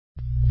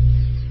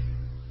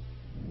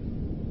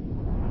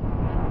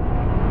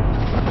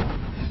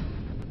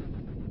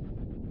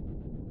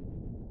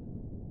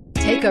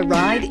Take a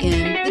ride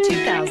in the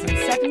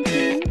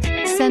 2017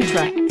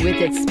 Sentra. With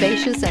its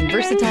spacious and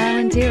versatile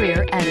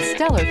interior and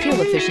stellar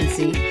fuel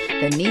efficiency,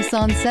 the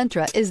Nissan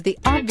Sentra is the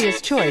obvious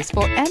choice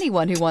for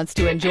anyone who wants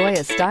to enjoy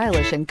a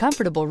stylish and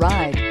comfortable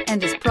ride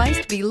and is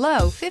priced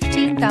below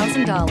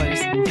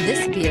 $15,000.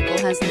 This vehicle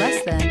has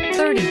less than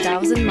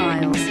 30,000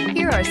 miles.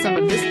 Here are some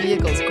of this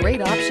vehicle's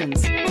great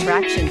options: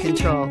 traction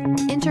control,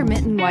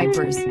 intermittent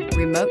wipers,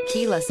 remote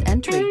keyless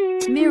entry,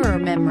 mirror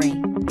memory,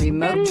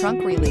 remote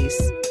trunk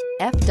release,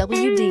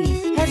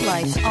 FWD,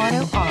 headlights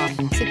auto off,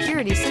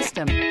 security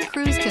system,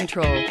 cruise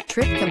control,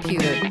 trip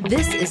computer.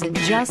 This isn't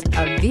just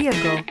a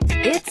vehicle,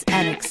 it's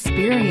an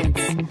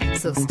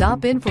experience. So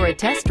stop in for a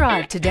test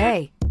drive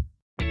today.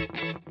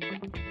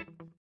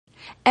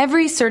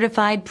 Every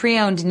certified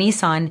pre-owned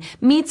Nissan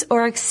meets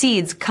or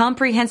exceeds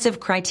comprehensive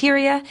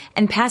criteria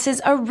and passes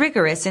a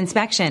rigorous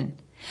inspection.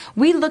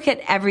 We look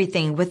at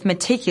everything with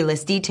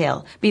meticulous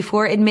detail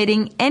before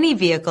admitting any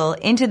vehicle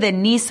into the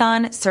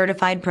Nissan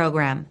Certified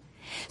program.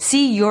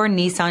 See your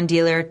Nissan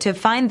dealer to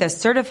find the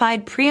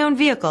certified pre-owned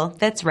vehicle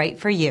that's right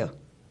for you.